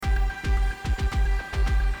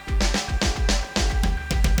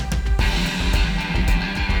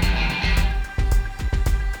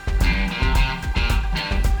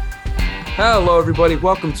Hello, everybody.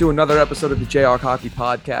 Welcome to another episode of the Jayhawk Hockey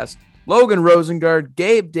Podcast. Logan Rosengard,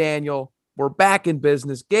 Gabe Daniel. We're back in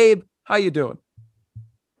business. Gabe, how you doing?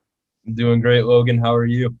 I'm doing great, Logan. How are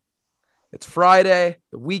you? It's Friday.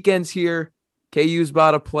 The weekend's here. KU's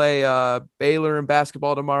about to play Baylor in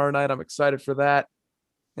basketball tomorrow night. I'm excited for that.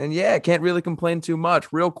 And yeah, can't really complain too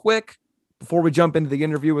much. Real quick, before we jump into the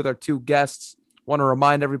interview with our two guests, want to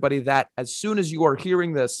remind everybody that as soon as you are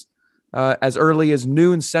hearing this, as early as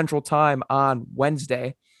noon Central Time on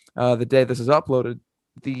Wednesday, the day this is uploaded,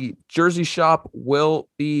 the jersey shop will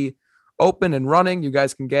be open and running. You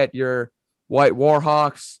guys can get your white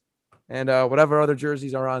Warhawks and whatever other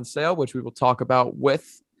jerseys are on sale, which we will talk about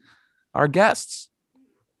with our guests.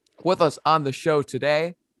 With us on the show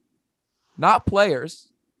today, not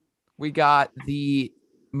players, we got the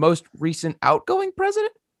most recent outgoing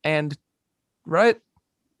president and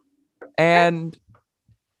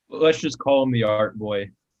Let's just call him the art boy.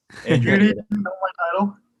 Andrew. Andrew. You know my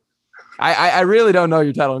title? I really don't know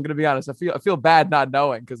your title. I'm gonna be honest. I feel bad not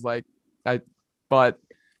knowing because but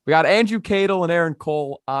we got Andrew Cadle and Aaron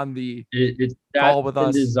Cole on the It's call with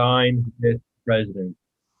us. Design with president.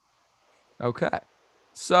 Okay,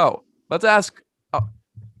 so let's ask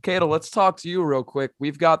Cadle. Let's talk to you real quick.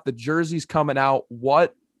 We've got the jerseys coming out.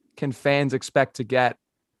 What can fans expect to get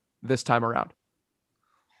this time around?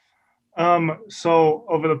 So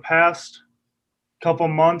over the past couple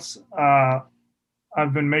months,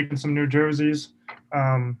 I've been making some new jerseys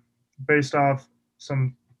based off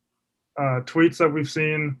some tweets that we've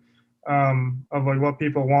seen of like what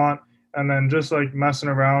people want, and then just like messing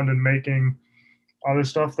around and making other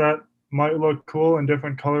stuff that might look cool in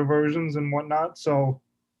different color versions and whatnot. So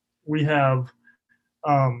we have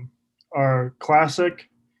our classic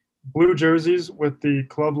blue jerseys with the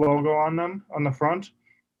club logo on them on the front.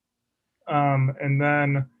 And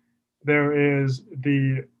then there is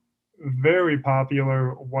the very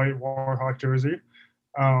popular white Warhawk jersey.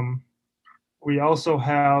 We also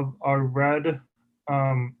have our red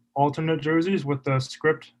alternate jerseys with the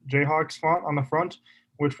script Jayhawks font on the front,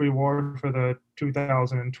 which we wore for the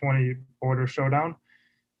 2020 Border Showdown.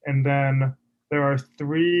 And then there are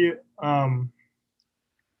three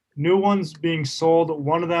new ones being sold.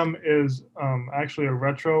 One of them is actually a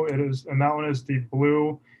retro. And that one is the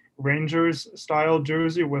blue Rangers style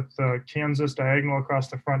jersey with the Kansas diagonal across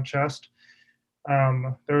the front chest.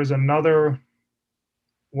 There is another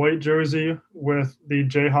white jersey with the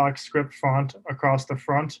Jayhawk script font across the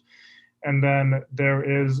front. And then there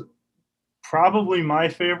is probably my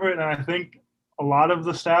favorite, and I think a lot of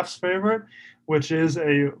the staff's favorite, which is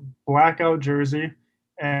a blackout jersey.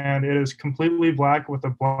 And it is completely black with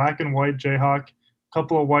a black and white Jayhawk, a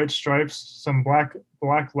couple of white stripes, some black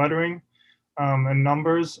lettering, and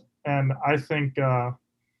numbers. And I mean,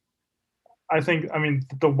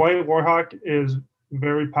 the white Warhawk is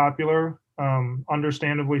very popular,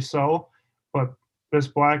 understandably so, but this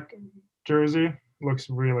black jersey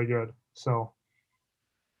looks really good. So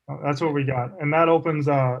that's what we got. And that opens,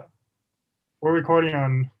 we're recording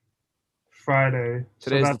on Friday.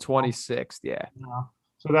 Today's the 26th, yeah.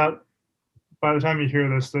 So that by the time you hear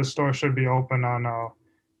this store should be open on,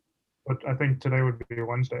 but I think today would be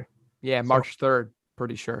Wednesday. Yeah, March 3rd.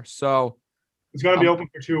 Pretty sure. So it's going to be open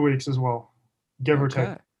for 2 weeks as well, give or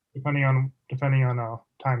take, depending on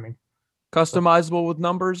timing. Customizable with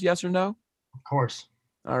numbers, yes or no? Of course.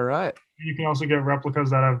 All right. You can also get replicas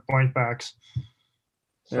that have blank backs.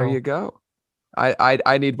 There you go.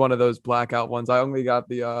 I need one of those blackout ones. I only got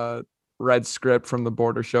the red script from the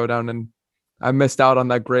Border Showdown, and I missed out on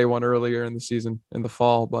that gray one earlier in the season in the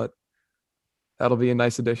fall, but that'll be a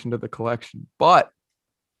nice addition to the collection. But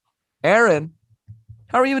Aaron,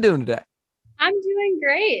 how are you doing today? I'm doing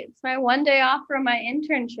great. It's my one day off from my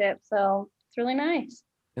internship, so it's really nice.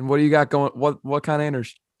 And what do you got going? What kind of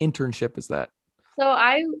internship is that? So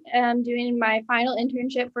I am doing my final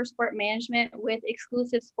internship for sport management with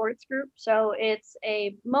Exclusive Sports Group. So it's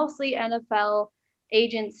a mostly NFL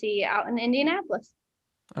agency out in Indianapolis.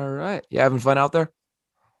 All right. You having fun out there?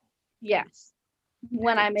 Yes,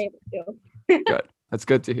 when I'm able to. Good. That's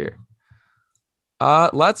good to hear.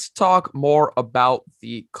 Let's talk more about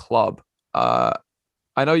the club. I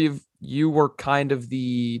know you were handed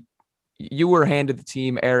the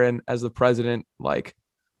team, Aaron, as the president, like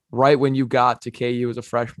right when you got to KU as a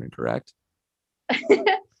freshman, correct?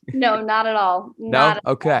 No, not at all. No?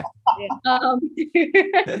 Okay.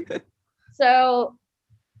 So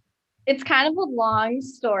it's kind of a long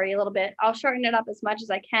story a little bit. I'll shorten it up as much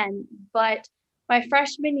as I can, but my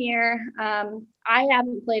freshman year, I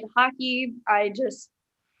haven't played hockey. I just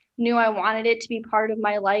knew I wanted it to be part of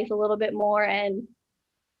my life a little bit more. And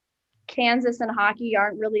Kansas and hockey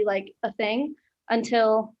aren't really like a thing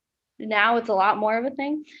until now. It's a lot more of a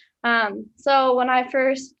thing. So when I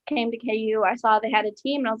first came to KU, I saw they had a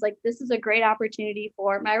team and I was like, this is a great opportunity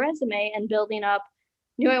for my resume and building up.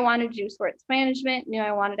 Knew I wanted to do sports management, knew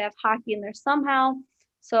I wanted to have hockey in there somehow.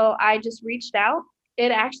 So I just reached out.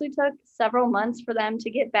 It actually took several months for them to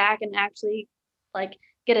get back and actually like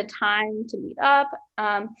get a time to meet up.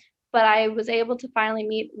 But I was able to finally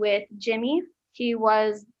meet with Jimmy. He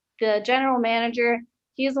was the general manager.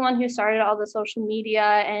 He's the one who started all the social media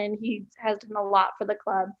and he has done a lot for the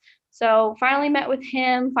club. So finally met with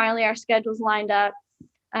him. Finally, our schedules lined up.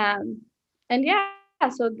 And yeah,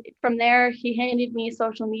 so from there, he handed me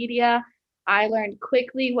social media. I learned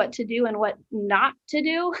quickly what to do and what not to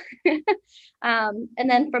do. And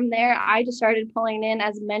then from there, I just started pulling in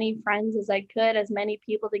as many friends as I could, as many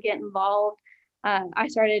people to get involved. I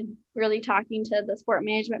started really talking to the sport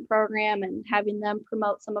management program and having them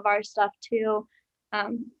promote some of our stuff too.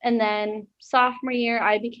 And then sophomore year,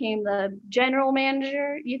 I became the general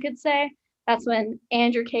manager, you could say. That's when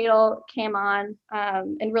Andrew Cadle came on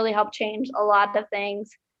and really helped change a lot of things.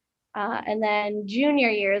 And then junior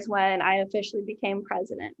year is when I officially became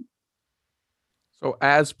president. So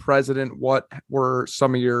as president, what were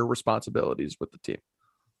some of your responsibilities with the team?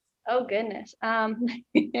 Oh, goodness.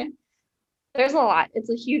 There's a lot. It's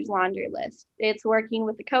a huge laundry list. It's working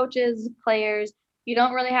with the coaches, players. You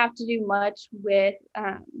don't really have to do much with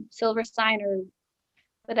Silverstein or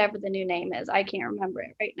whatever the new name is. I can't remember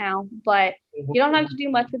it right now, but you don't have to do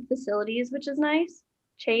much with facilities, which is nice.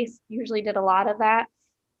 Chase usually did a lot of that.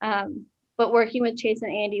 But working with Chase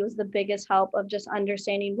and Andy was the biggest help of just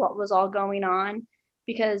understanding what was all going on,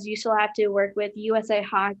 because you still have to work with USA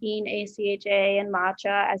Hockey, ACHA, and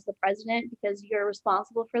Matcha as the president because you're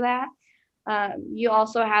responsible for that. You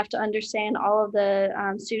also have to understand all of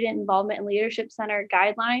the Student Involvement and Leadership Center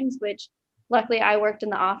guidelines, which luckily I worked in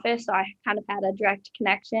the office, so I kind of had a direct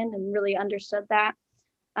connection and really understood that.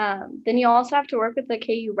 Then you also have to work with the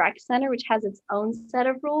KU Rec Center, which has its own set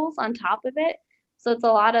of rules on top of it. So it's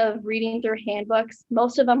a lot of reading through handbooks.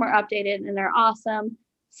 Most of them are updated and they're awesome.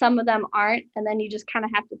 Some of them aren't, and then you just kind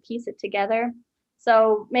of have to piece it together.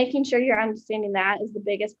 So making sure you're understanding that is the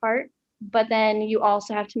biggest part. But then you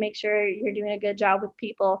also have to make sure you're doing a good job with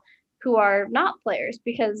people who are not players,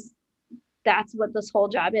 because that's what this whole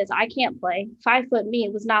job is. I can't play. 5 foot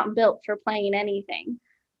me was not built for playing anything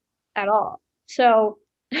at all. So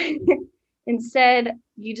instead,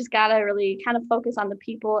 you just got to really kind of focus on the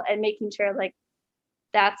people and making sure like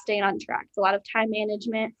that's staying on track. It's a lot of time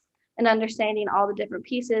management and understanding all the different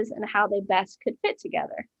pieces and how they best could fit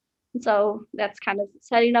together. And so that's kind of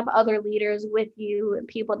setting up other leaders with you and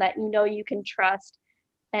people that you know you can trust.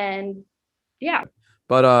 And yeah.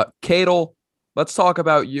 But Cadle, let's talk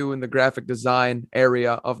about you in the graphic design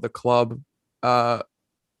area of the club.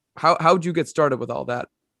 How'd you get started with all that?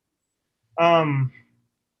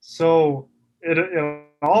 So it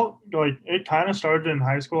all like it kind of started in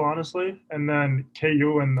high school, honestly, and then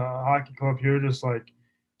KU and the hockey club here just like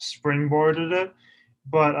springboarded it.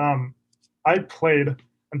 But I played hockey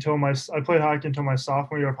until my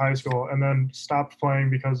sophomore year of high school, and then stopped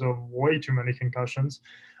playing because of way too many concussions.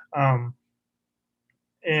 And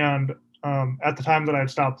at the time that I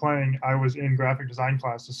had stopped playing, I was in graphic design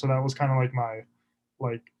classes, so that was kind of like my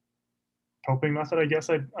coping method, I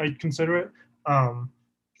guess I'd consider it.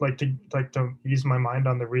 To ease my mind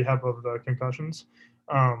on the rehab of the concussions.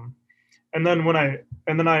 And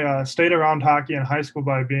then I stayed around hockey in high school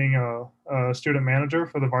by being a student manager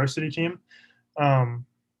for the varsity team, for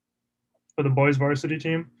the boys varsity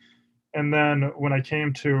team. And then when I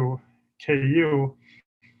came to KU,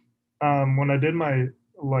 when I did my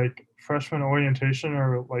freshman orientation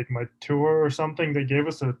or my tour or something, they gave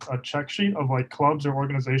us a check sheet of clubs or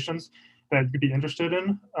organizations that you'd be interested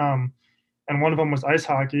in. And one of them was ice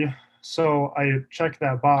hockey. So I checked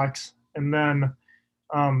that box. And then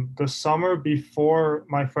the summer before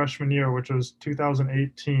my freshman year, which was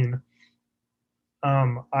 2018,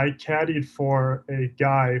 I caddied for a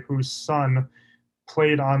guy whose son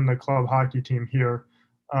played on the club hockey team here.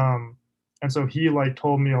 And so he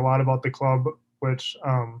told me a lot about the club, which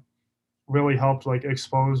really helped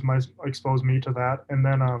expose me to that. And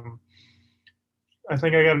then I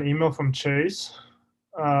think I got an email from Chase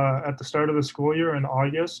at the start of the school year in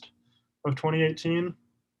August of 2018,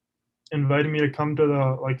 inviting me to come to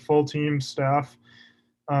the full team staff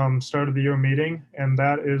start of the year meeting. And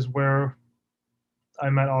that is where I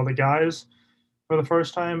met all the guys for the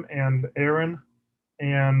first time, and Aaron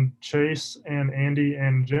and Chase and Andy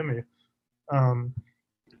and Jimmy. And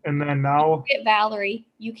then now Get Valerie.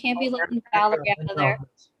 You can't be letting Valerie out of there.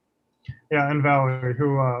 Yeah, and Valerie,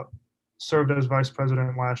 who served as vice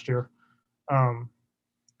president last year.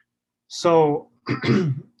 So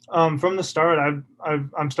from the start,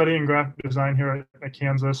 I'm studying graphic design here at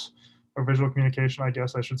Kansas, or visual communication, I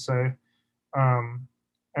guess I should say.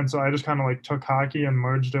 And so I just kind of like took hockey and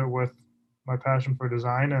merged it with my passion for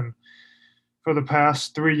design. And for the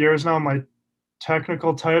past 3 years now, my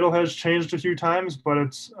technical title has changed a few times, but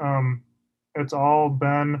it's all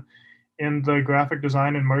been in the graphic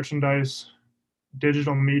design and merchandise,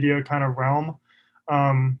 digital media kind of realm.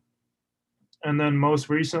 And then most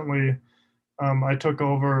recently, I took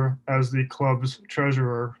over as the club's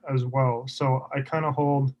treasurer as well. So I kind of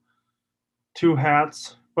hold two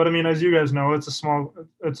hats. But I mean, as you guys know,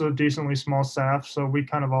 it's a decently small staff, so we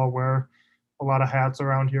kind of all wear a lot of hats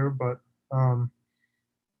around here. But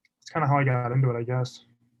it's kind of how I got into it, I guess.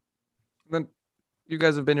 Then you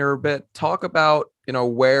guys have been here a bit. Talk about,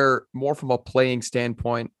 where more from a playing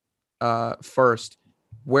standpoint, first,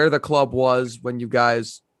 where the club was when you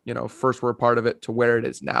guys, first were a part of it to where it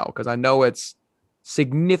is now. Because I know it's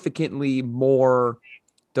significantly more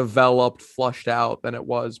developed, flushed out than it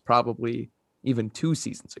was probably even 2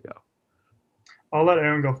 seasons ago. I'll let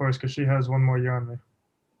Erin go first because she has one more year on me.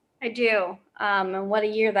 I do. And what a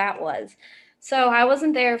year that was. So I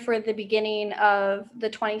wasn't there for the beginning of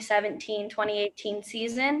the 2017-2018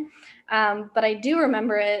 season, but I do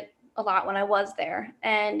remember it a lot when I was there.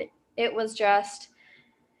 And it was just,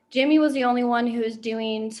 Jimmy was the only one who was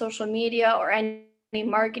doing social media or any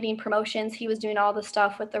marketing promotions. He was doing all the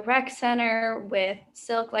stuff with the rec center, with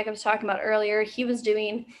Silk, like I was talking about earlier. He was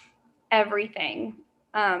doing everything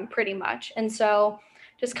pretty much. And so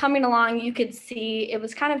just coming along, you could see it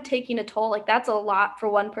was kind of taking a toll. Like that's a lot for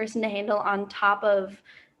one person to handle on top of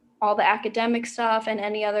all the academic stuff and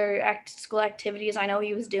any other school activities I know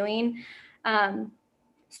he was doing. So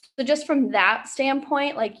just from that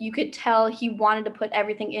standpoint, like you could tell he wanted to put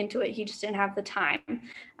everything into it. He just didn't have the time.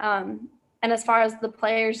 And as far as the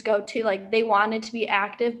players go too, like they wanted to be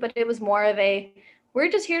active, but it was more of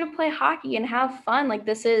we're just here to play hockey and have fun. Like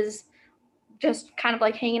this is just kind of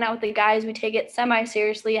like hanging out with the guys. We take it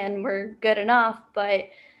semi-seriously and we're good enough, but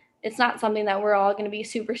it's not something that we're all going to be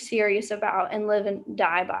super serious about and live and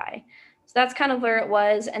die by. So that's kind of where it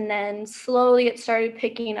was. And then slowly it started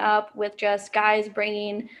picking up with just guys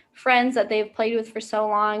bringing friends that they've played with for so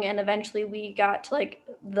long. And eventually we got to like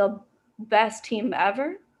the best team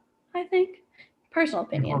ever, I think. Personal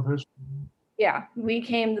opinion. Yeah, we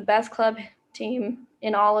became the best club team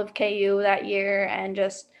in all of KU that year, and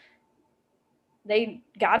just they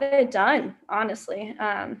got it done, honestly.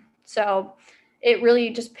 So it really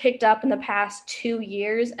just picked up in the past 2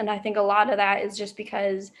 years. And I think a lot of that is just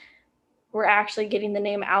because we're actually getting the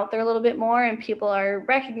name out there a little bit more, and people are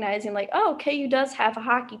recognizing like, oh, KU does have a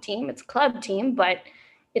hockey team. It's a club team, but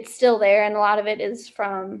it's still there. And a lot of it is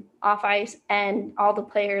from off ice and all the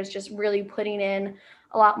players just really putting in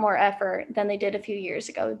a lot more effort than they did a few years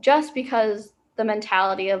ago, just because the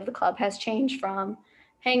mentality of the club has changed from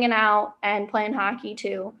hanging out and playing hockey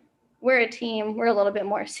to we're a team, we're a little bit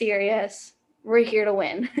more serious, we're here to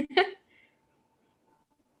win.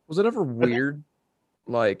 Was it ever weird,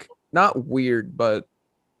 like not weird, but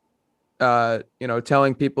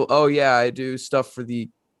telling people, oh yeah, I do stuff for the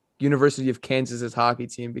University of Kansas's hockey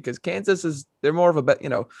team, because they're more of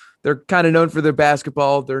a, they're kind of known for their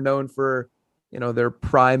basketball. They're known for, their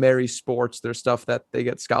primary sports, their stuff that they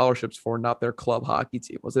get scholarships for, not their club hockey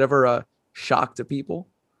team. Was it ever a shock to people?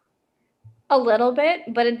 A little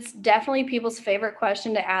bit, but it's definitely people's favorite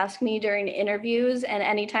question to ask me during interviews. And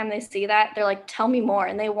anytime they see that, they're like, tell me more.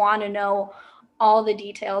 And they want to know all the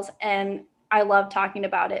details. And I love talking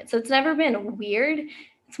about it. So it's never been weird.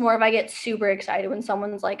 It's more of I get super excited when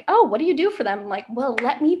someone's like, oh, what do you do for them? I'm like, well,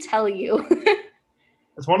 let me tell you.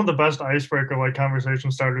 It's one of the best icebreaker like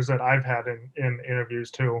conversation starters that I've had in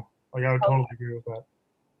interviews too. Like I would totally agree with that.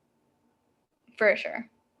 For sure.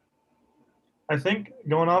 I think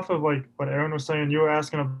going off of like what Erin was saying, you were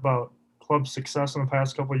asking about club success in the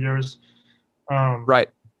past couple of years. Right.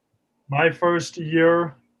 My first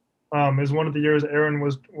year is one of the years Erin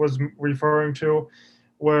was referring to,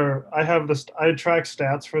 where I track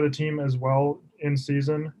stats for the team as well in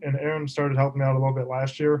season, and Erin started helping me out a little bit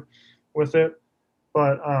last year with it.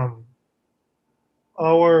 But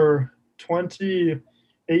our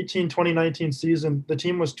 2018-2019 season, the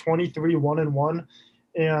team was 23-1-1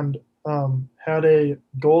 and had a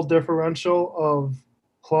goal differential of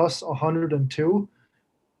plus 102.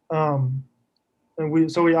 And we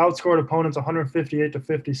outscored opponents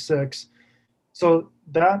 158-56. So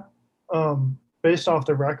that based off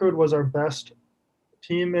the record was our best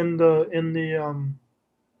team in the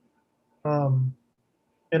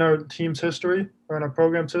in our team's history or in our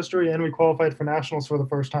program's history, and we qualified for nationals for the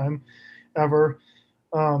first time ever.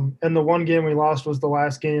 And the one game we lost was the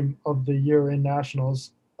last game of the year in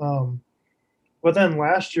nationals. But then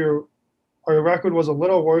last year, our record was a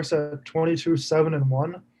little worse at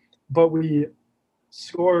 22-7-1, but we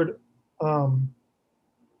scored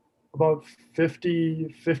about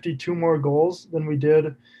 52 more goals than we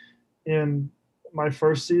did in my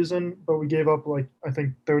first season, but we gave up like I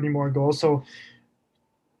think 30 more goals. So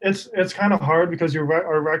it's kind of hard because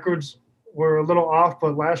our records were a little off,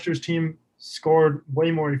 but last year's team scored way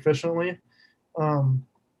more efficiently.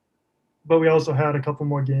 But we also had a couple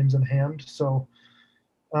more games in hand. So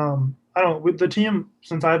I don't know, with the team,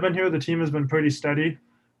 since I've been here, the team has been pretty steady.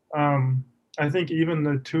 I think even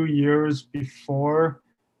the 2 years before,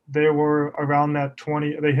 they were around that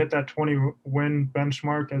 20, they hit that 20 win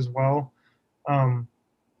benchmark as well.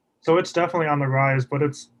 So it's definitely on the rise, but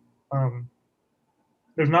it's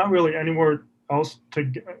there's not really anywhere else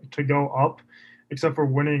to go up except for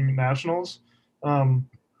winning nationals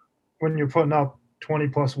when you're putting up 20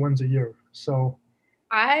 plus wins a year. So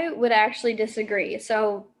I would actually disagree.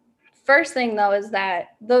 So first thing though is that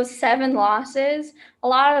those 7 losses, a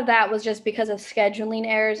lot of that was just because of scheduling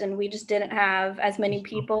errors, and we just didn't have as many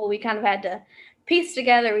people. We kind of had to piece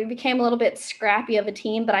together. We became a little bit scrappy of a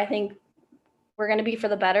team, but I think we're going to be for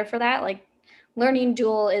the better for that. Like, learning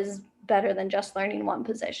dual is better than just learning one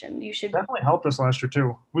position. You should definitely helped us last year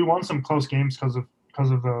too. We won some close games because of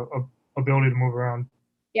the ability to move around.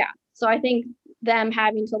 Yeah. So I think them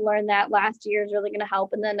having to learn that last year is really going to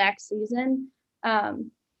help in the next season.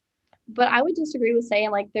 But I would disagree with saying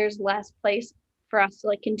like there's less place for us to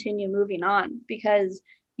like continue moving on, because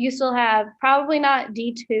you still have probably not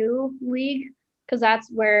D2 league, because that's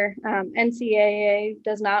where NCAA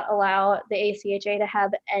does not allow the ACHA to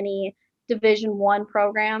have any Division 1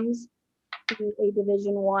 programs to a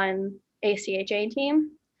Division 1 ACHA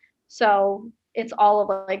team. So it's all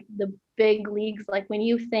of like the big leagues. Like when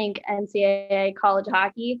you think NCAA college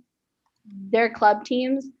hockey, their club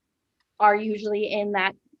teams are usually in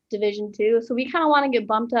that Division 2. So we kind of want to get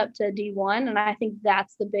bumped up to D1, and I think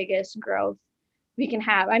that's the biggest growth we can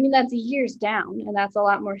have. I mean, that's years down, and that's a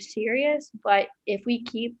lot more serious. But if we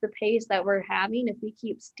keep the pace that we're having, if we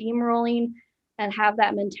keep steamrolling and have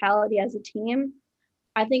that mentality as a team,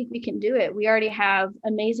 I think we can do it. We already have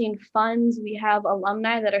amazing funds. We have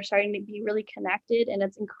alumni that are starting to be really connected, and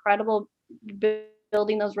it's incredible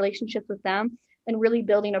building those relationships with them and really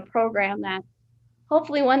building a program that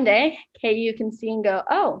hopefully one day KU can see and go,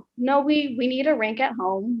 oh, no, we need a rink at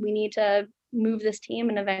home. We need to move this team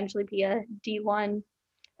and eventually be a D1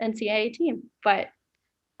 NCAA team. But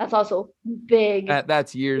that's also big.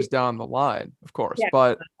 That's years down the line, of course. Yeah.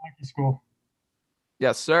 But School.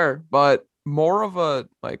 yes, sir. But more of a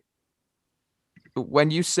like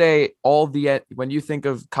when you say when you think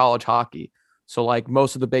of college hockey, so like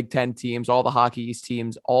most of the Big Ten teams, all the Hockey East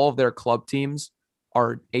teams, all of their club teams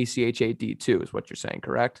are ACHA D2 is what you're saying,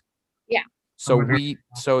 correct? Yeah.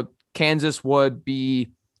 So Kansas would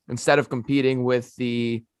be, instead of competing with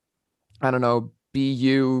the, I don't know,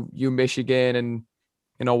 BU, Michigan,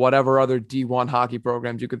 and whatever other D1 hockey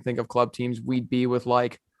programs you could think of club teams, we'd be with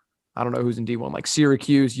like, I don't know who's in D1, like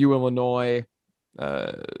Syracuse, Illinois,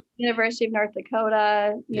 University of North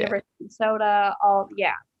Dakota, University of Minnesota,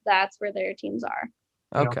 that's where their teams are.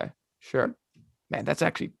 Okay, sure. Man, that's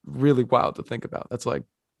actually really wild to think about. That's like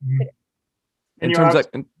in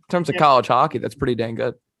terms of college hockey, that's pretty dang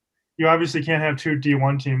good. You obviously can't have 2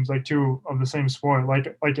 D1 teams, like 2 of the same sport.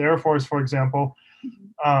 Like Air Force, for example,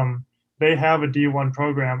 they have a D1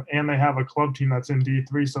 program and they have a club team that's in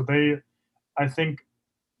D3. So I think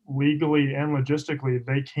legally and logistically,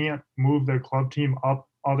 they can't move their club team up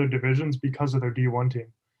other divisions because of their D1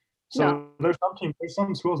 team. So there's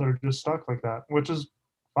some schools that are just stuck like that, which is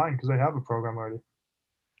fine because they have a program already.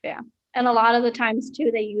 Yeah. And a lot of the times too,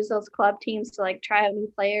 they use those club teams to like try out new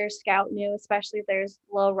players, scout new, especially if there's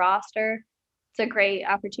low roster. It's a great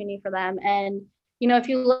opportunity for them. And, if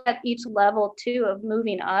you look at each level too of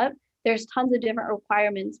moving up, there's tons of different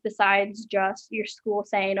requirements besides just your school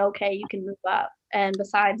saying, okay, you can move up. And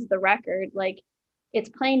besides the record, like it's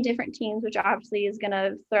playing different teams, which obviously is going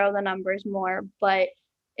to throw the numbers more, but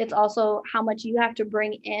it's also how much you have to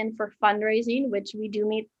bring in for fundraising, which we do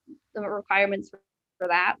meet the requirements for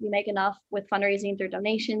that. We make enough with fundraising through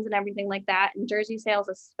donations and everything like that, and jersey sales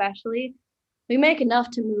especially. We make enough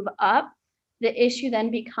to move up. The issue then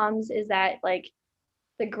becomes is that like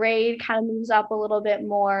the grade kind of moves up a little bit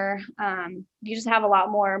more. You just have a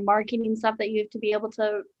lot more marketing stuff that you have to be able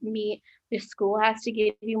to meet. The school has to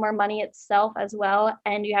give you more money itself as well,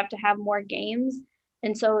 and you have to have more games.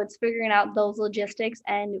 And so it's figuring out those logistics.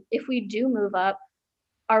 And if we do move up,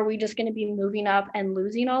 are we just going to be moving up and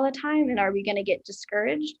losing all the time? And are we going to get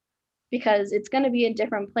discouraged? Because it's going to be a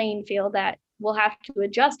different playing field that we'll have to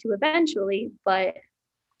adjust to eventually, but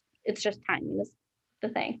it's just timing is the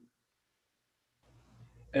thing.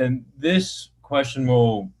 And this question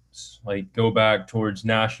will go back towards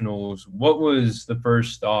nationals. What was the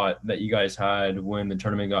first thought that you guys had when the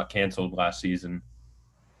tournament got canceled last season?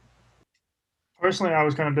 Personally, I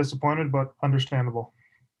was kind of disappointed, but understandable.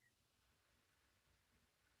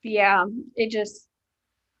 Yeah,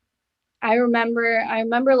 I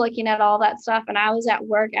remember looking at all that stuff, and I was at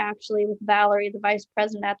work actually with Valerie, the vice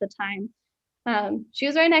president at the time. She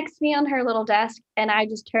was right next to me on her little desk, and I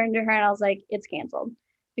just turned to her and I was like, it's canceled,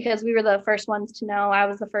 because we were the first ones to know. I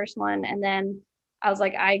was the first one, and then I was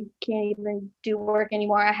like, I can't even do work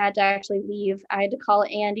anymore. I had to actually leave. I had to call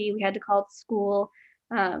Andy. We had to call the school,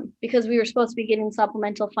 because we were supposed to be getting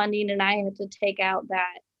supplemental funding, and I had to take out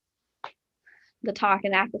the talk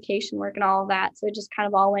and application work and all of that. So it just kind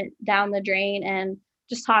of all went down the drain. And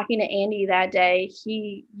just talking to Andy that day,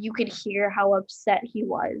 you could hear how upset he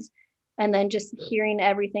was. And then just hearing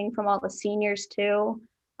everything from all the seniors too,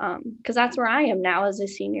 because that's where I am now as a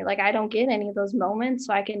senior. Like, I don't get any of those moments,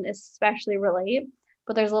 so I can especially relate.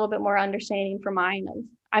 But there's a little bit more understanding for mine.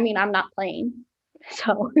 I'm not playing,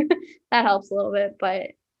 so that helps a little bit. But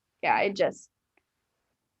yeah, it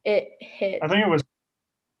hit. I think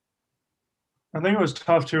it was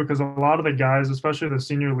tough too, because a lot of the guys, especially the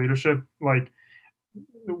senior leadership, like,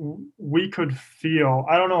 we could feel.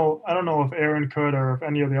 I don't know if Aaron could or if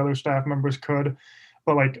any of the other staff members could,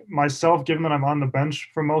 but like myself, given that I'm on the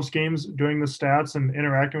bench for most games doing the stats and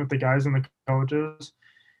interacting with the guys and the coaches,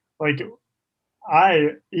 like,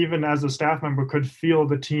 I, even as a staff member, could feel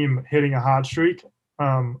the team hitting a hot streak,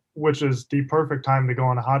 which is the perfect time to go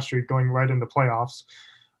on a hot streak, going right into playoffs.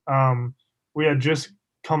 We had just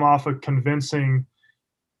come off a convincing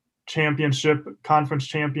conference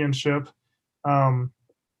championship,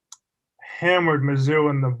 hammered Mizzou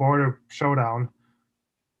in the border showdown.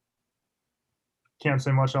 Can't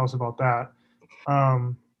say much else about that.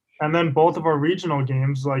 And then both of our regional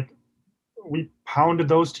games, like, we pounded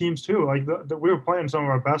those teams too. Like, we were playing some of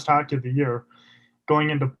our best hockey of the year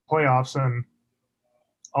going into playoffs, and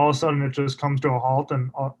all of a sudden it just comes to a halt.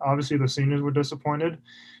 And obviously the seniors were disappointed,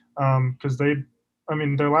 because their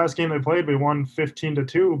last game they played, we won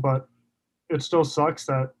 15-2, but it still sucks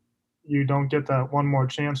that you don't get that one more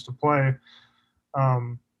chance to play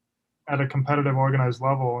at a competitive, organized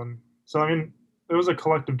level. And so, it was a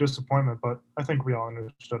collective disappointment, but I think we all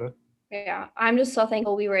understood it. Yeah, I'm just so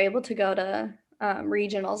thankful we were able to go to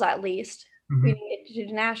regionals at least. Mm-hmm. We didn't get to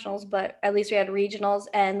do nationals, but at least we had regionals,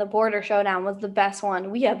 and the border showdown was the best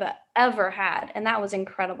one we have ever had, and that was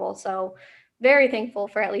incredible. So very thankful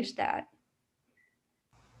for at least that.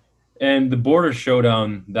 And the border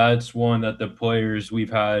showdown, that's one that the players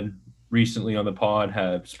we've had recently on the pod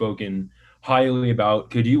have spoken highly about.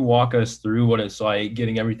 Could you walk us through what it's like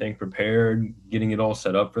getting everything prepared, getting it all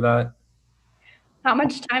set up for that? How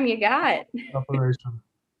much time you got? Preparation.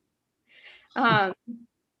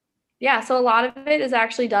 Yeah, so a lot of it is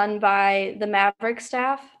actually done by the Mavericks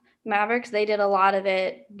staff. Mavericks, they did a lot of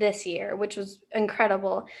it this year, which was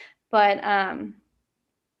incredible. But oh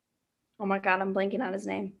my God, I'm blanking on his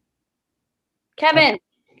name. Kevin.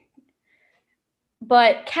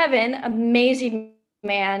 But Kevin, amazing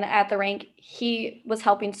man at the rink. He was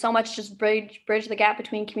helping so much, just bridge the gap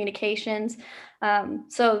between communications.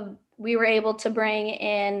 So we were able to bring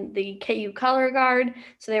in the KU color guard,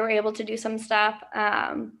 so they were able to do some stuff.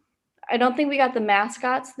 I don't think we got the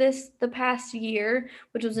mascots the past year,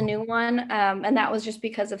 which was a new one, and that was just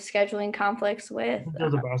because of scheduling conflicts with. There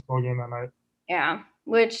was a basketball game that night. Yeah,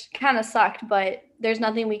 which kind of sucked, but there's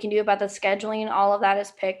nothing we can do about the scheduling. All of that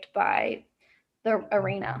is picked by the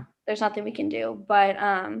arena. There's nothing we can do. But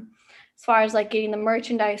as far as like getting the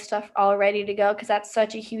merchandise stuff all ready to go, because that's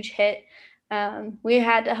such a huge hit. We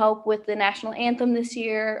had to help with the national anthem this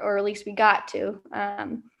year, or at least we got to.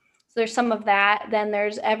 So there's some of that. Then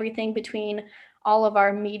there's everything between all of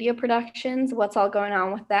our media productions, what's all going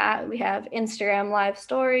on with that. We have Instagram live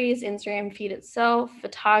stories, Instagram feed itself,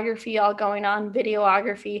 photography all going on,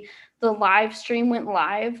 videography. The live stream went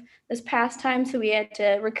live this past time, so we had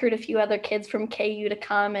to recruit a few other kids from KU to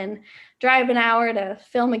come and drive an hour to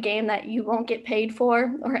film a game that you won't get paid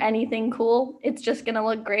for or anything cool. It's just going to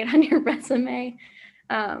look great on your resume.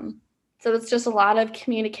 So it's just a lot of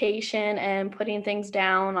communication and putting things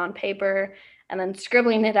down on paper and then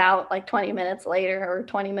scribbling it out like 20 minutes later or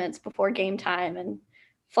 20 minutes before game time and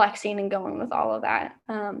flexing and going with all of that.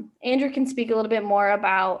 Andrew can speak a little bit more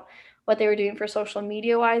about what they were doing for social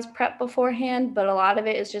media wise prep beforehand, but a lot of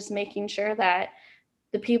it is just making sure that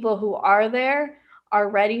the people who are there are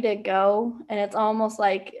ready to go. And it's almost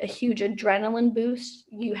like a huge adrenaline boost.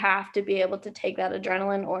 You have to be able to take that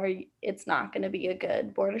adrenaline or it's not going to be a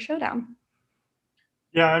good border showdown.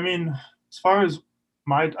 Yeah, I mean, as far as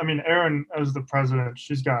Erin as the president,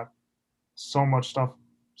 she's got so much stuff,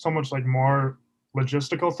 so much like more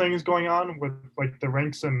logistical things going on with like the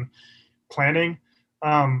rinks and planning.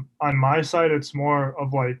 On my side, it's more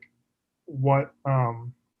of like what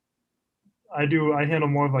I handle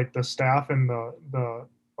more of like the staff and the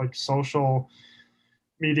like social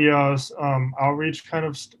media outreach kind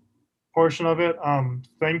of portion of it.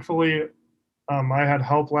 Thankfully, I had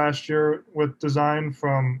help last year with design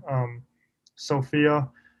from Sophia.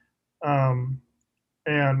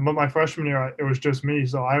 And my freshman year, it was just me.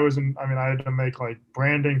 So I was in, I mean, I had to make like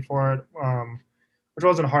branding for it, which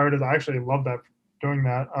wasn't hard. I actually loved that doing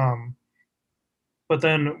that. But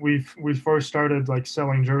then we first started like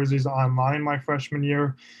selling jerseys online my freshman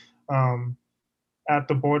year at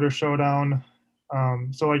the Border Showdown.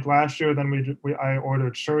 So like last year, then I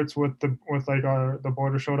ordered shirts with the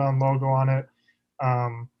Border Showdown logo on it,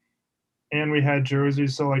 and we had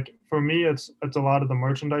jerseys. So like for me, it's a lot of the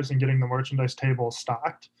merchandise and getting the merchandise table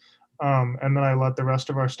stocked, and then I let the rest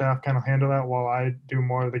of our staff kind of handle that while I do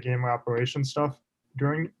more of the game operation stuff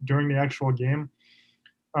during the actual game.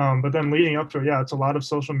 But then leading up to it, yeah, it's a lot of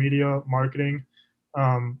social media marketing,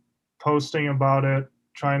 posting about it,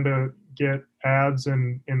 trying to get ads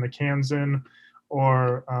in the Kansan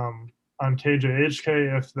or on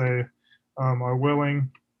KJHK if they are willing.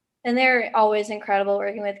 And they're always incredible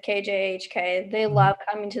working with KJHK. They love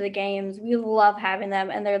coming to the games. We love having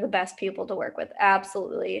them, and they're the best people to work with.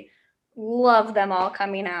 Absolutely. Love them all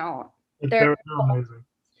coming out. They're amazing.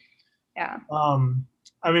 Yeah.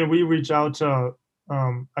 I mean, we reach out to,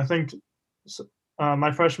 I think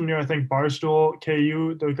my freshman year, I think the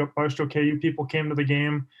Barstool KU people came to the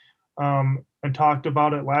game and talked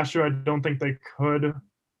about it. Last year, I don't think they could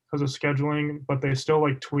because of scheduling, but they still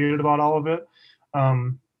like tweeted about all of it,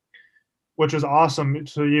 which is awesome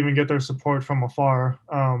to even get their support from afar.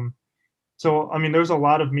 So, I mean, there's a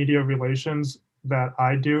lot of media relations that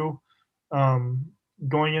I do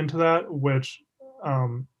going into that, which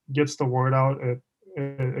gets the word out. It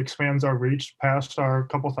expands our reach past our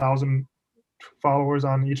couple thousand followers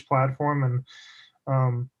on each platform,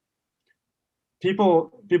 and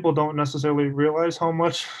people don't necessarily realize how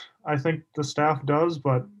much I think the staff does.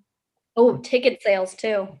 But ticket sales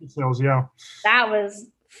too. Sales, yeah. That was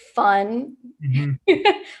fun. Mm-hmm.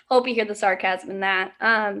 Hope you hear the sarcasm in that.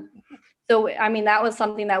 So, I mean, that was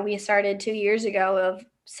something that we started 2 years ago of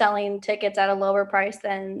selling tickets at a lower price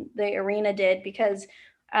than the arena did, because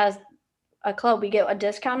as a club, we get a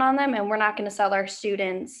discount on them and we're not going to sell our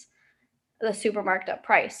students the super marked up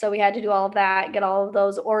price. So we had to do all of that, get all of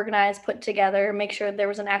those organized, put together, make sure there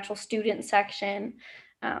was an actual student section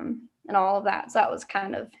and all of that. So that was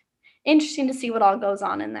kind of interesting to see what all goes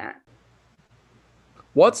on in that.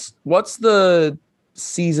 What's the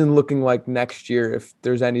season looking like next year, if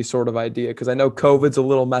there's any sort of idea? Because I know COVID's a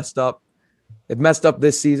little messed up. It messed up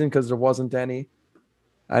this season because there wasn't any.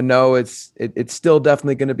 I know it's still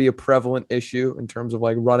definitely going to be a prevalent issue in terms of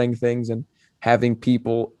like running things and having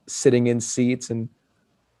people sitting in seats and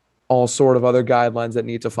all sort of other guidelines that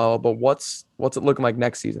need to follow. But what's it looking like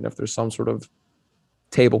next season if there's some sort of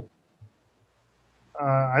table?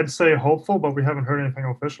 I'd say hopeful, but we haven't heard anything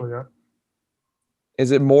official yet.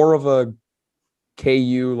 Is it more of a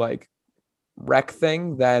KU like rec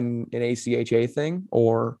thing than an ACHA thing,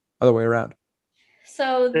 or other way around?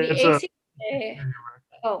 So the ACHA.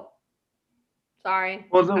 Sorry.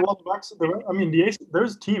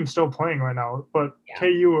 There's teams still playing right now, but yeah.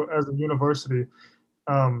 KU as a university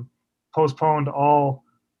postponed all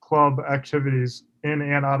club activities in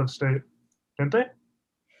and out of state, didn't they?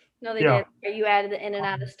 No, they did. You added the in and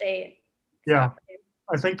out of state. Yeah,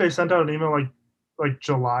 I think they sent out an email like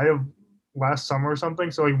July of last summer or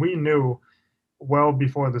something. So like we knew well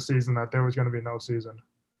before the season that there was going to be no season.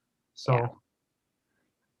 So. Yeah.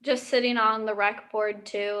 Just sitting on the rec board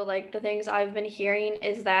too, like the things I've been hearing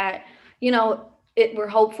is that, we're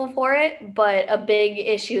hopeful for it, but a big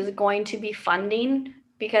issue is going to be funding,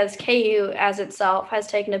 because KU as itself has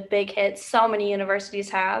taken a big hit. So many universities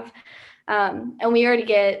have. And we already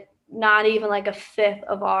get not even like a fifth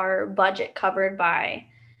of our budget covered by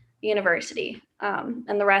the university.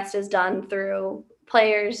 And the rest is done through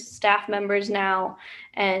players, staff members now,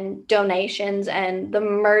 and donations. And the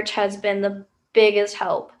merch has been the biggest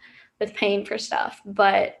help with paying for stuff.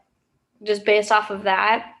 But just based off of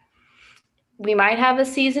that, we might have a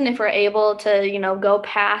season if we're able to, go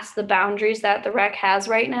past the boundaries that the rec has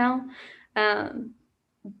right now.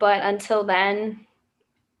 But until then,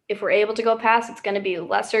 if we're able to go past, it's going to be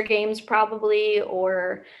lesser games probably,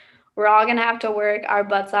 or we're all going to have to work our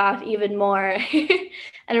butts off even more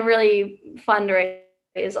and really fundraise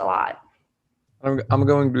a lot. I'm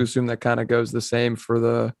going to assume that kind of goes the same for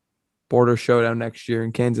the border showdown next year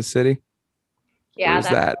in Kansas City. Yeah. Or is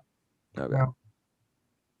that? Okay. Yeah.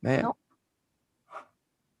 Man. Nope.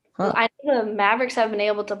 Huh. I know the Mavericks have been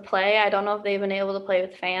able to play. I don't know if they've been able to play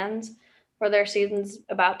with fans or their season's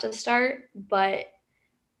about to start, but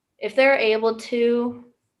if they're able to,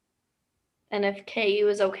 and if KU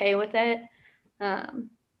is okay with it,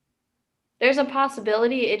 there's a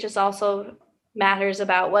possibility. It just also matters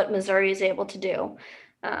about what Missouri is able to do.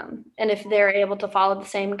 And if they're able to follow the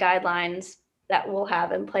same guidelines that we'll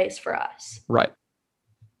have in place for us. Right.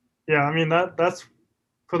 Yeah, I mean that's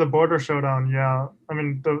for the border showdown. Yeah, I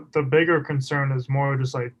mean the bigger concern is more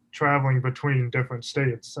just like traveling between different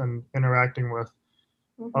states and interacting with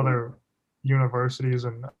other universities,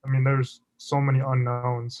 and I mean there's so many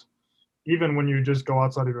unknowns, even when you just go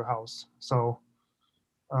outside of your house. So,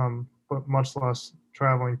 but much less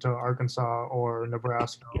traveling to Arkansas or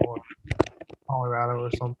Nebraska or Colorado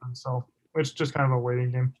or something. So it's just kind of a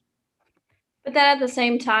waiting game. But then at the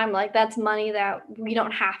same time, like that's money that we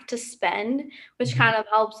don't have to spend, which kind of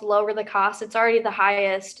helps lower the cost. It's already the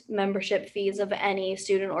highest membership fees of any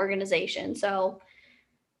student organization. So,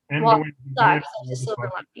 And well, don't we sucks. have That's just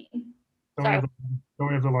silver lining. don't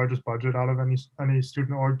we have the largest budget out of any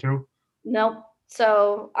student org too? Nope.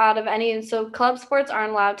 So club sports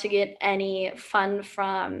aren't allowed to get any fund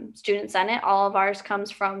from Student Senate. All of ours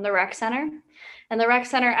comes from the rec center. And the rec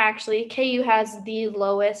center actually, KU has the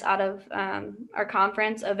lowest out of our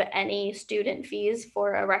conference of any student fees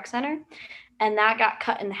for a rec center. And that got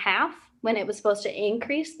cut in half when it was supposed to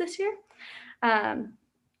increase this year.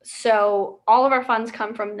 So all of our funds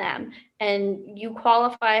come from them. And you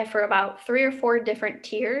qualify for about 3 or 4 different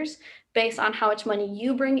tiers based on how much money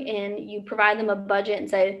you bring in. You provide them a budget and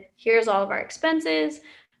say, here's all of our expenses.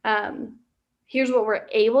 Here's what we're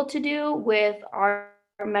able to do with our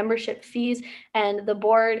membership fees, and the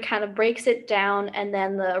board kind of breaks it down, and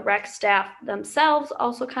then the rec staff themselves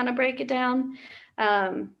also kind of break it down,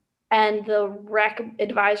 and the rec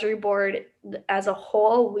advisory board as a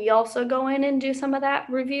whole, we also go in and do some of that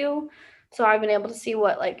review. So I've been able to see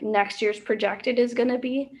what like next year's projected is going to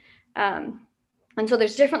be, and so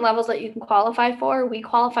there's different levels that you can qualify for. We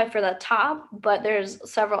qualify for the top, but there's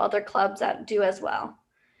several other clubs that do as well,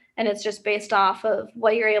 and it's just based off of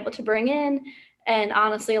what you're able to bring in. And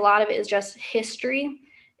honestly, a lot of it is just history.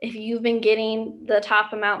 If you've been getting the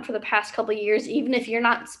top amount for the past couple of years, even if you're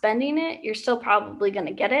not spending it, you're still probably going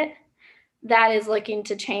to get it. That is looking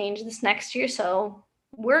to change this next year. So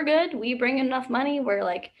we're good. We bring enough money. We're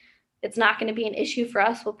like, it's not going to be an issue for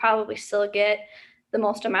us. We'll probably still get the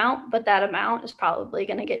most amount, but that amount is probably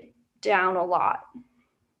going to get down a lot.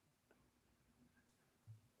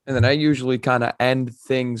 And then I usually kind of end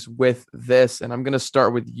things with this, and I'm going to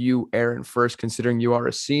start with you, Aaron, first, considering you are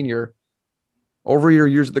a senior. Over your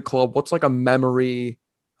years at the club, what's like a memory,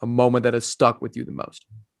 a moment that has stuck with you the most?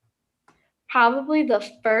 Probably the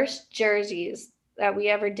first jerseys that we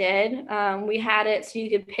ever did. We had it so you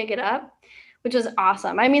could pick it up, which was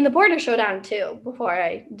awesome. I mean, the border showdown too, before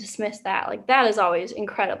I dismiss that, like that is always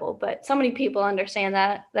incredible, but so many people understand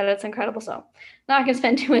that it's incredible. So I'm not going to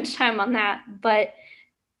spend too much time on that, but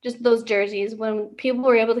just those jerseys, when people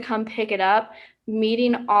were able to come pick it up,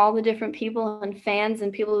 meeting all the different people and fans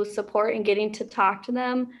and people who support and getting to talk to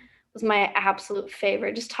them was my absolute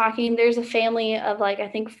favorite. Just talking, there's a family of like, I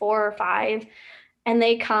think 4 or 5, and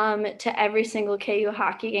they come to every single KU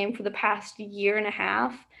hockey game for the past year and a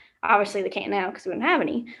half. Obviously they can't now because we don't have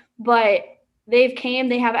any, but they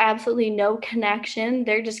have absolutely no connection.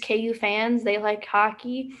 They're just KU fans. They like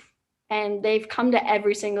hockey. And they've come to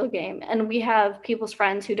every single game. And we have people's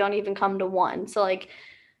friends who don't even come to one. So, like,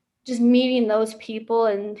 just meeting those people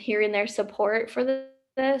and hearing their support for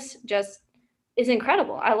this just is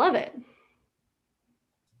incredible. I love it.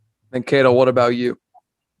 And Cato, what about you?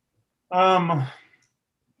 I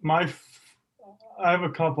have a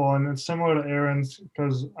couple, and it's similar to Aaron's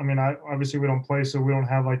because, I mean, obviously we don't play, so we don't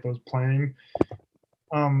have, like, those playing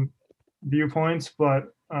viewpoints.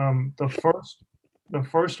 But the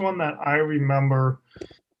first one that I remember,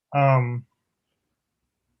 so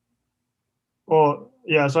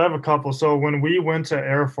I have a couple. So when we went to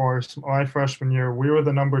Air Force my freshman year, we were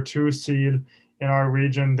the number 2 seed in our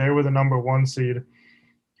region. They were the number 1 seed.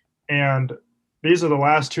 And these are the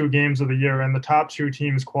last 2 games of the year, and the top 2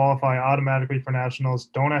 teams qualify automatically for nationals,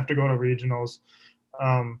 don't have to go to regionals.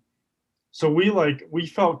 So we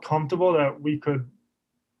felt comfortable that we could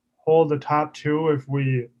hold the top 2 if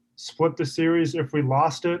we split the series. If we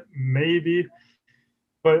lost it, maybe.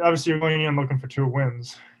 But obviously, you're going in looking for 2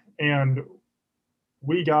 wins. And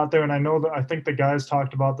we got there, and I think the guys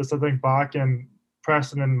talked about this. I think Bach and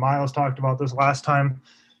Preston and Miles talked about this last time.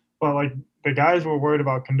 But like the guys were worried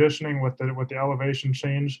about conditioning with the elevation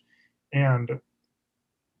change, and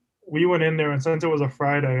we went in there, and since it was a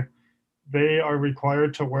Friday, they are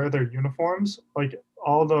required to wear their uniforms, like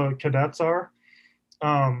all the cadets are.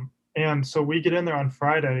 And so we get in there on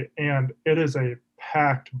Friday, and it is a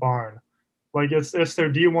packed barn. Like it's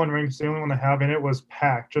their D1 rink, it's the only one they have, and it was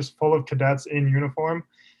packed, just full of cadets in uniform,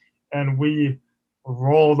 and we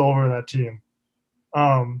rolled over that team.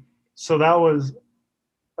 So that was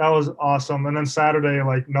awesome. And then Saturday,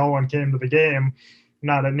 like no one came to the game,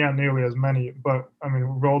 not nearly as many, but I mean,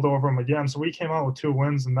 we rolled over them again. So we came out with 2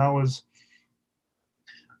 wins, and that was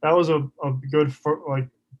a good like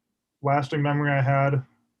lasting memory I had.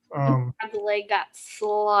 The leg got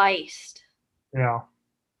sliced. Yeah.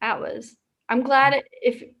 I'm glad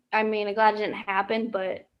I'm glad it didn't happen,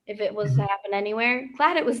 but if it was to happen anywhere,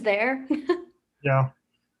 glad it was there. Yeah.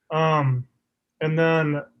 And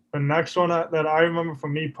then the next one that I remember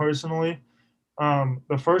from me personally,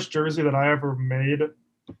 the first jersey that I ever made,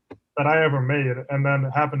 and then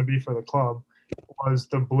it happened to be for the club, was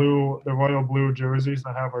the royal blue jerseys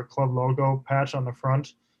that have our club logo patch on the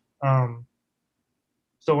front.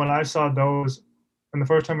 So when I saw those, and the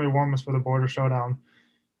first time we wore them was for the Border Showdown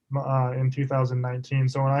in 2019.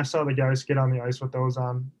 So when I saw the guys get on the ice with those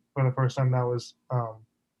on for the first time, that was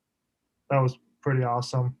pretty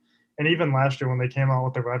awesome. And even last year when they came out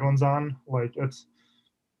with the red ones on, like it's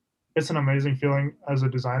an amazing feeling as a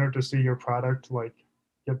designer to see your product like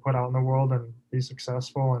get put out in the world and be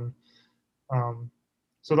successful. And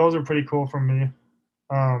so those are pretty cool for me.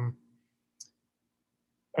 And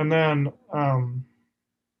then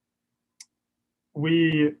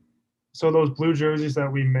so those blue jerseys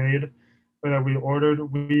that we made or that we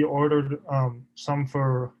ordered some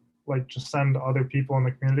for like to send to other people in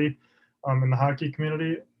the community, in the hockey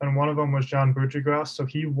community. And one of them was John Buccigross. So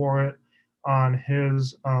he wore it on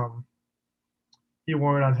his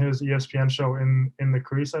ESPN show in the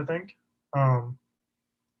crease, I think.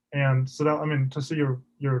 And so that, I mean, to see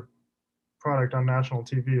your product on national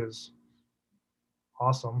TV is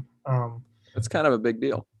awesome. That's kind of a big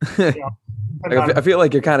deal. Yeah. Like, I feel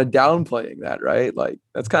like you're kind of downplaying that, right? Like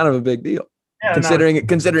that's kind of a big deal. Yeah, considering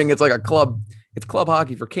it's like it's club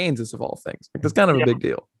hockey for Kansas of all things. Like that's kind of a big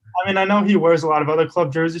deal. I mean, I know he wears a lot of other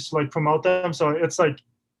club jerseys to like promote them, so it's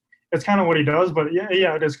kind of what he does. But yeah,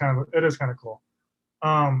 it is kind of cool.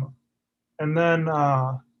 And then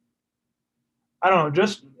I don't know,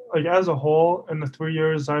 just like as a whole, in the 3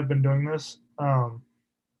 years I've been doing this,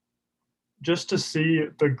 just to see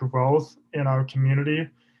the growth in our community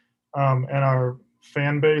and our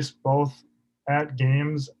fan base, both at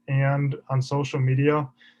games and on social media.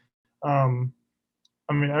 I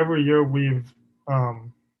mean, every year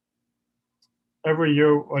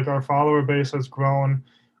like our follower base has grown.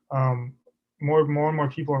 More and more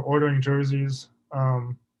people are ordering jerseys.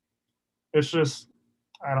 It's just,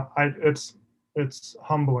 it's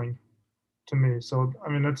humbling to me. So, I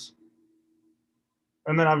mean,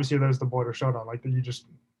 and then obviously there's the Border Showdown, like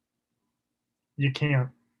you can't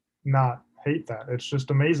not hate that. It's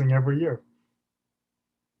just amazing every year.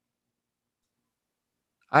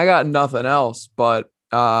 I got nothing else, but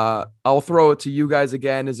I'll throw it to you guys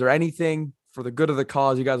again. Is there anything for the good of the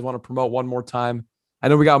cause you guys want to promote one more time? I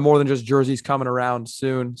know we got more than just jerseys coming around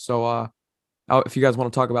soon. So if you guys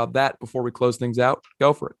want to talk about that before we close things out,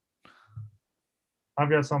 go for it. I've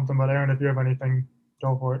got something, but Aaron, if you have anything,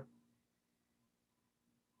 go for it.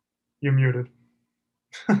 You're muted.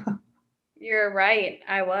 You're right.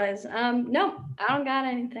 I was. No, I don't got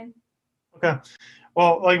anything. Okay.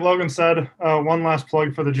 Well, like Logan said, one last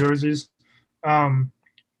plug for the jerseys.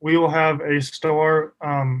 We will have a store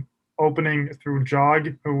opening through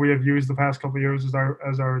Jog, who we have used the past couple of years as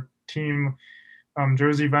our team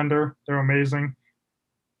jersey vendor. They're amazing,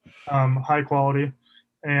 high quality,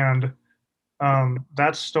 and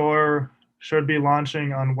that store should be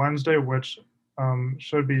launching on Wednesday, which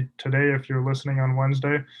should be today if you're listening on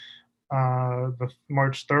Wednesday, the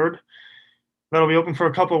March 3rd. That'll be open for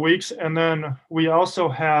a couple of weeks, and then we also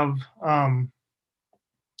have a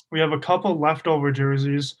couple leftover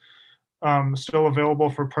jerseys still available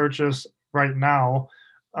for purchase right now,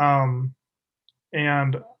 and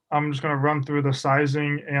I'm just going to run through the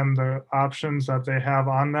sizing and the options that they have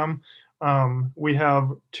on them. We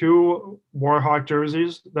have 2 Warhawk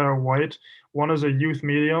jerseys that are white. One is a youth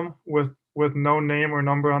medium with no name or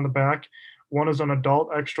number on the back. One is an adult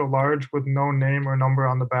extra large with no name or number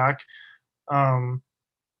on the back.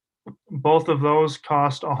 Both of those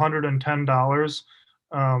cost $110,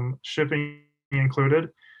 shipping included.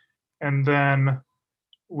 And then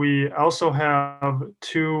we also have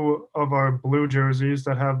 2 of our blue jerseys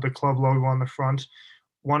that have the club logo on the front.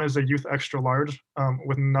 One is a youth extra large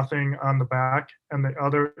with nothing on the back, and the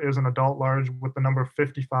other is an adult large with the number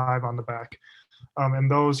 55 on the back.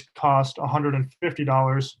 And those cost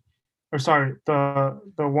 $150. Or sorry, the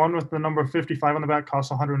one with the number 55 on the back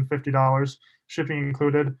costs $150, shipping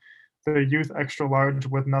included. The youth extra large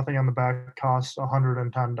with nothing on the back costs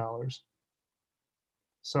 $110.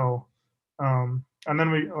 So, and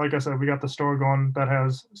then like I said, we got the store going that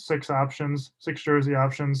has 6 jersey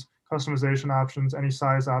options, customization options, any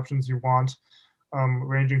size options you want,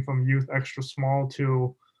 ranging from youth extra small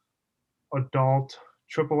to adult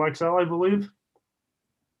triple XL, I believe.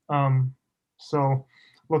 So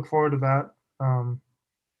look forward to that.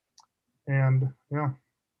 And yeah,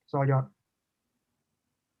 that's all I got.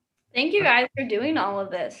 Thank you guys for doing all of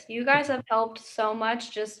this. You guys have helped so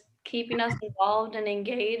much, just keeping us involved and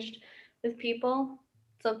engaged with people.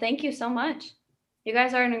 So thank you so much. You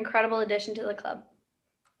guys are an incredible addition to the club.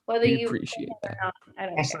 Whether We you appreciate that. or not, I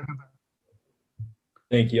don't I'll care. second that.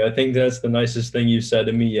 Thank you. I think that's the nicest thing you've said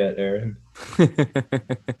to me yet, Aaron.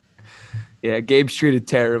 Yeah, Gabe's treated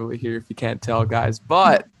terribly here, if you can't tell, guys.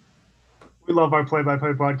 But We love our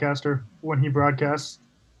play-by-play broadcaster when he broadcasts.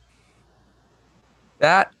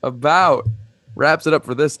 that about wraps it up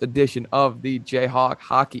for this edition of the Jayhawk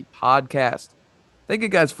Hockey Podcast. Thank you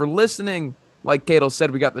guys for listening. Like Cato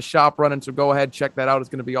said, we got the shop running, so go ahead, check that out. It's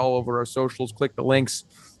going to be all over our socials. Click the links.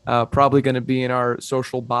 Probably going to be in our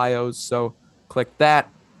social bios, so click that.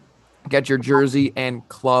 Get your jersey and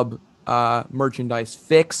club merchandise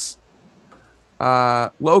fix.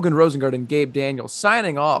 Logan Rosengard and Gabe Daniel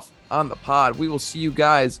signing off on the pod. We will see you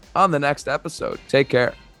guys on the next episode. Take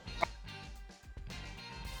care.